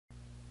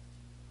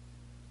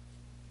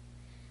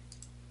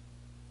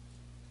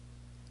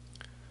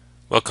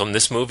Welcome.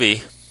 This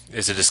movie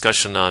is a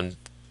discussion on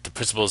the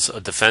principles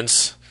of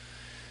defense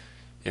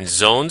in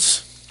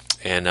zones,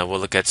 and we'll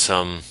look at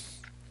some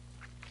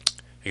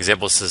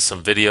examples of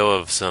some video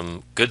of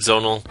some good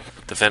zonal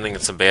defending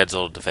and some bad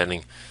zonal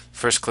defending.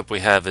 First clip we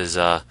have is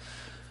of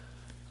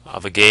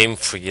a game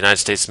for the United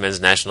States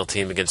men's national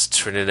team against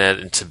Trinidad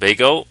and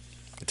Tobago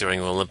during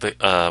Olympic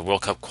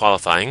World Cup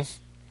qualifying,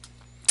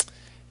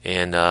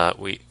 and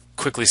we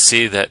quickly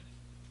see that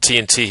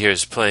TNT here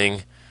is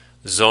playing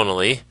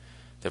zonally.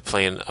 They're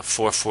playing a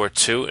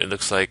 4-4-2. It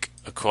looks like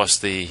across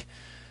the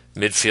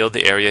midfield,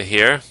 the area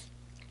here,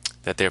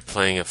 that they're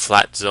playing a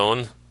flat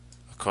zone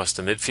across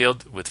the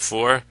midfield with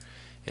four,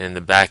 and in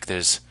the back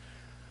there's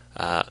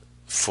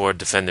four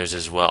defenders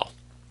as well.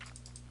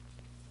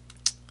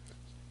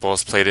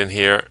 Ball's played in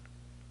here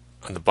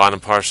on the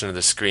bottom portion of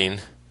the screen,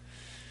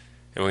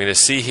 and we're going to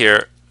see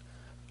here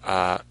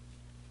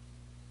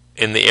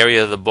in the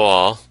area of the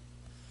ball,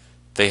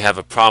 they have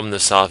a problem to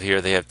solve here.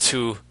 They have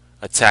two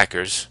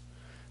attackers.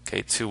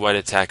 Okay, two white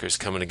attackers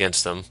coming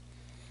against them,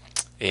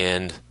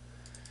 and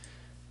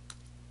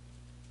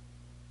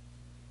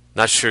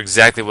not sure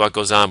exactly what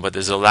goes on, but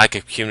there's a lack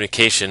of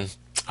communication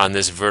on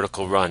this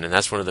vertical run, and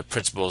that's one of the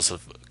principles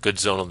of good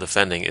zonal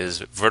defending. Is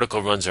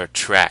vertical runs are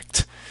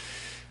tracked.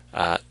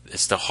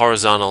 It's the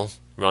horizontal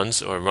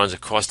runs or runs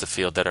across the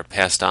field that are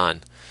passed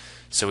on.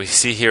 So we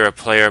see here a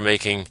player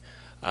making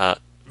a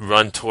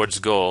run towards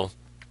goal,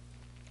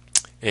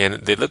 and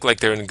they look like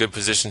they're in a good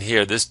position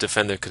here. This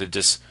defender could have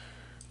just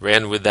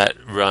ran with that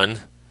run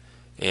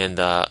and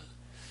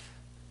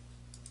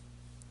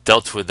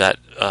dealt with that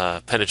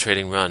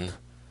penetrating run,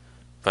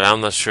 but I'm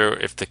not sure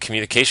if the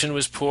communication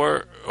was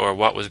poor or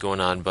what was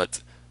going on,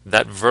 but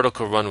that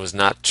vertical run was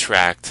not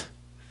tracked,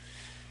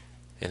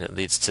 and it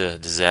leads to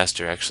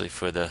disaster actually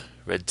for the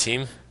red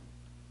team.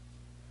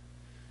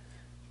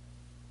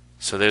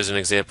 So there's an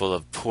example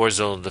of poor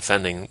zonal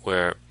defending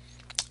where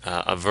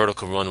a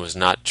vertical run was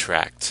not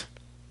tracked.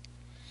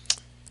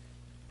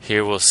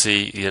 Here we'll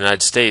see the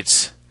United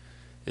States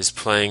is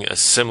playing a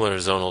similar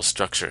zonal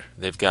structure.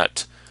 They've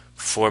got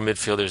four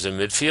midfielders in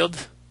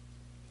midfield.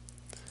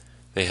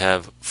 They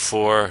have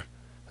four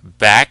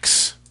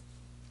backs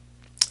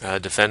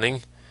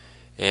defending,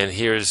 and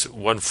here's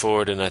one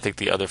forward, and I think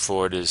the other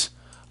forward is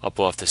up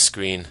off the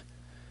screen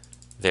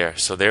there.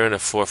 So they're in a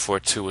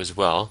 4-4-2 as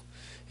well,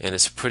 and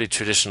it's a pretty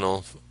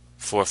traditional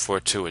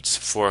 4-4-2. It's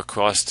four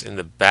across in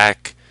the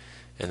back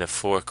and a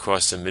four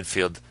across in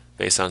midfield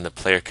based on the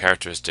player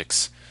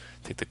characteristics.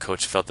 I think the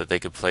coach felt that they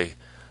could play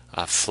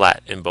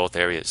flat in both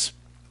areas.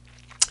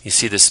 You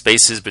see the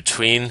spaces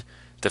between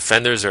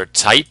defenders are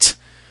tight.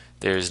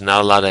 There's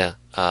not a lot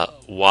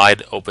of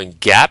wide open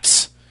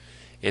gaps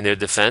in their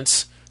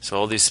defense, so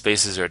all these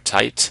spaces are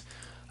tight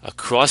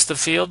across the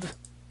field,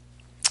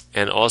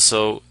 and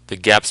also the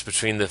gaps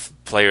between the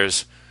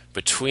players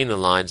between the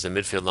lines, the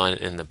midfield line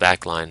and the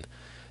back line,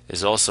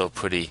 is also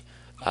pretty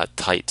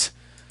tight.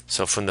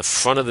 So from the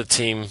front of the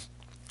team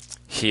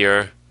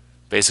here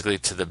basically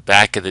to the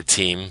back of the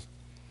team,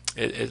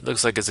 it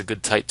looks like it's a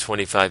good tight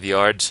 25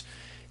 yards,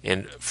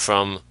 and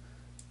from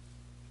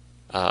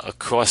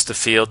across the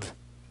field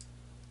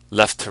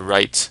left to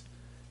right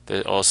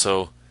there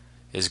also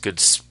is good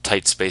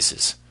tight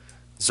spaces.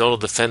 Zonal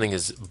defending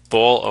is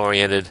ball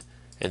oriented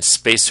and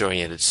space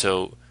oriented,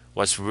 so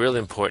what's really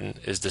important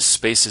is the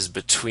spaces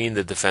between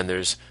the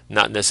defenders,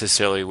 not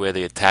necessarily where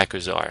the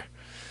attackers are,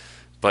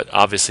 but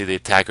obviously the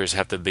attackers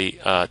have to be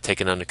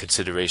taken under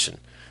consideration.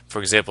 For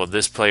example,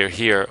 this player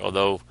here,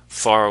 although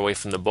far away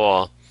from the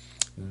ball,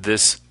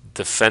 this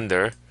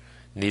defender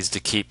needs to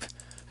keep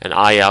an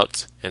eye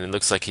out, and it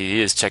looks like he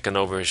is checking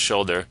over his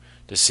shoulder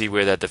to see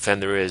where that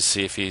defender is,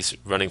 see if he's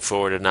running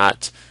forward or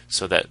not,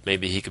 so that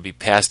maybe he could be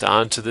passed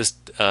on to this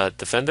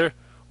defender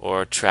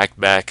or tracked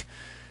back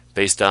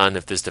based on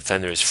if this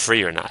defender is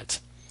free or not.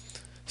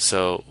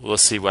 So we'll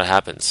see what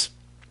happens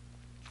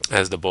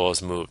as the ball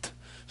is moved.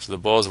 So the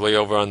ball is way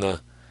over on the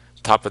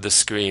top of the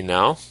screen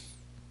now.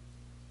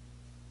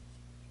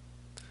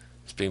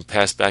 It's being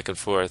passed back and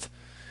forth.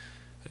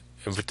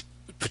 And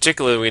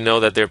particularly we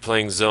know that they're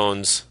playing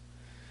zones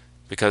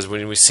because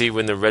when we see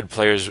when the red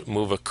players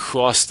move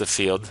across the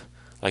field,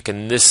 like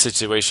in this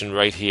situation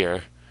right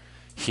here,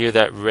 here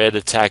that red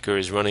attacker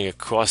is running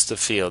across the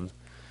field,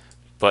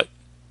 but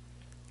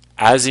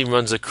as he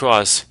runs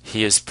across,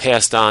 he is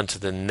passed on to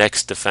the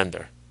next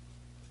defender.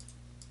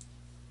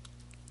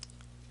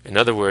 In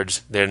other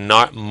words, they're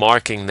not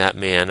marking that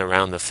man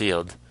around the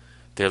field.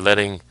 They're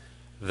letting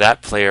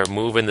that player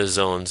move in the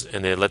zones,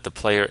 and they let the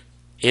player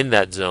in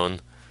that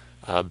zone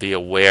be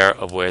aware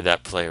of where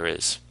that player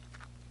is.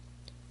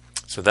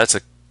 So that's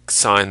a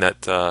sign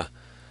that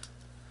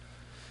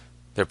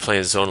they're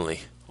playing zonally.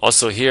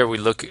 Also here we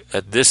look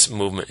at this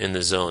movement in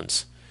the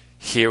zones.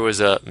 Here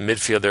was a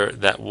midfielder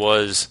that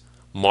was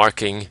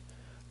marking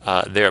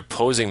their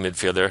opposing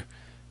midfielder,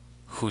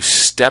 who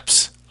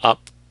steps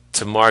up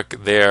to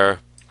mark their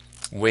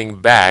wing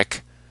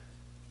back,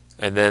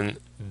 and then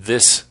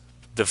this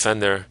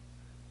defender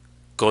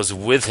goes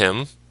with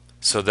him,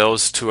 so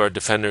those two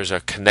defenders are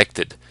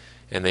connected.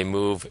 and they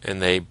move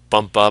and they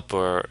bump up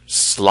or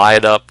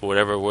slide up,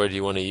 whatever word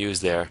you want to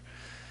use there,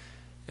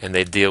 and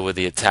they deal with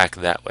the attack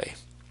that way.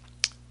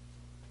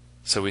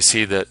 So we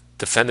see that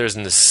defenders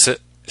in the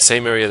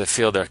same area of the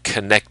field are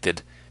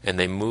connected and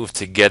they move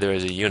together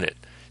as a unit.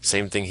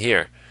 Same thing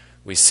here.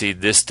 We see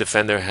this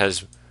defender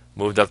has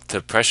moved up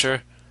to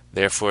pressure,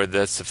 therefore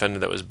this defender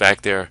that was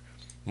back there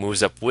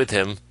moves up with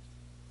him,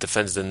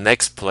 defends the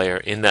next player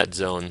in that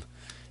zone,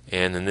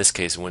 and in this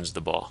case wins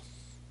the ball.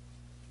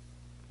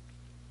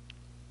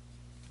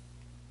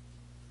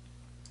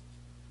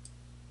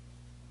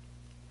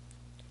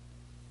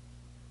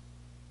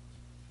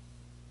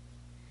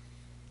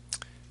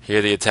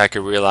 Here the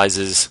attacker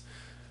realizes,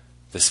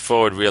 this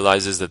forward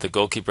realizes that the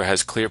goalkeeper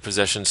has clear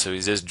possession, so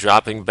he's just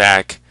dropping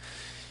back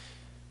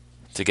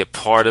to get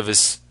part of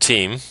his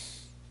team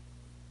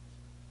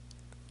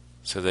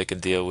so they can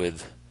deal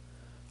with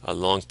a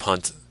long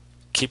punt.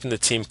 Keeping the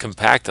team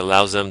compact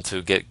allows them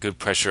to get good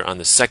pressure on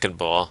the second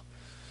ball,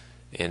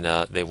 and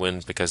they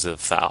win because of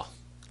the foul.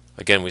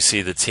 Again, we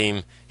see the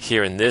team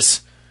here in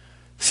this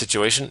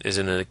situation is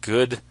in a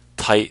good,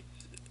 tight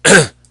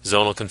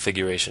zonal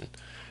configuration.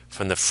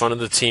 From the front of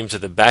the team to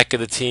the back of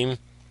the team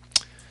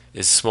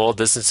is small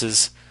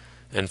distances,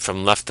 and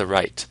from left to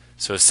right.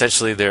 So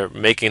essentially they're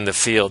making the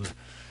field,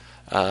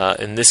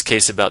 in this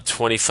case, about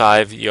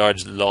 25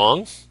 yards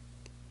long,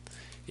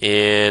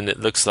 and it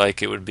looks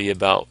like it would be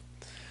about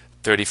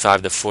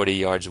 35 to 40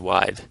 yards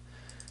wide.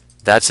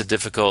 That's a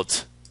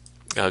difficult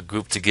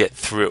group to get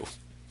through.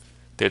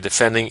 They're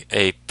defending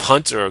a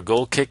punt or a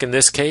goal kick in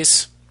this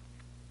case.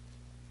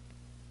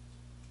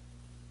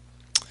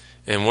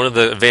 And one of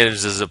the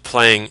advantages of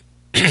playing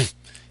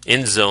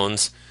in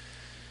zones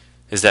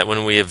is that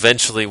when we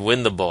eventually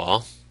win the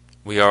ball,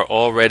 we are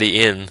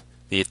already in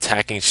the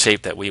attacking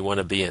shape that we want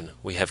to be in.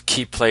 We have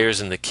key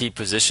players in the key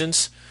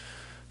positions.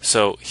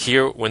 So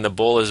here, when the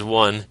ball is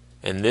won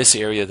in this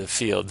area of the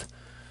field,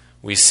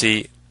 we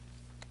see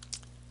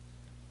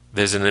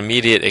there's an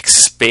immediate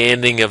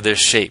expanding of their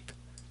shape.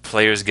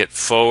 Players get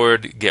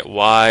forward, get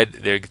wide.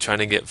 They're trying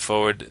to get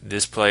forward.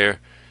 This player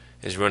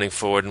is running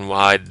forward and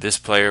wide. This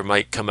player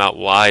might come out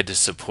wide to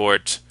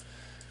support.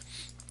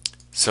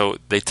 So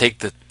they take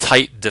the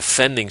tight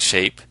defending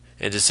shape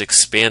and just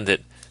expand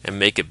it and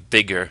make it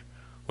bigger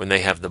when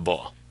they have the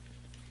ball.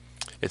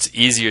 It's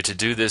easier to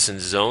do this in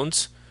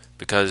zones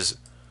because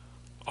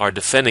our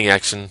defending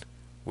action,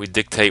 we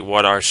dictate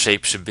what our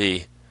shape should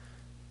be,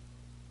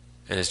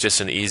 and it's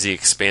just an easy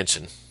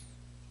expansion.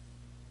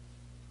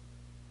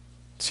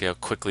 See how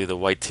quickly the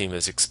white team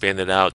has expanded out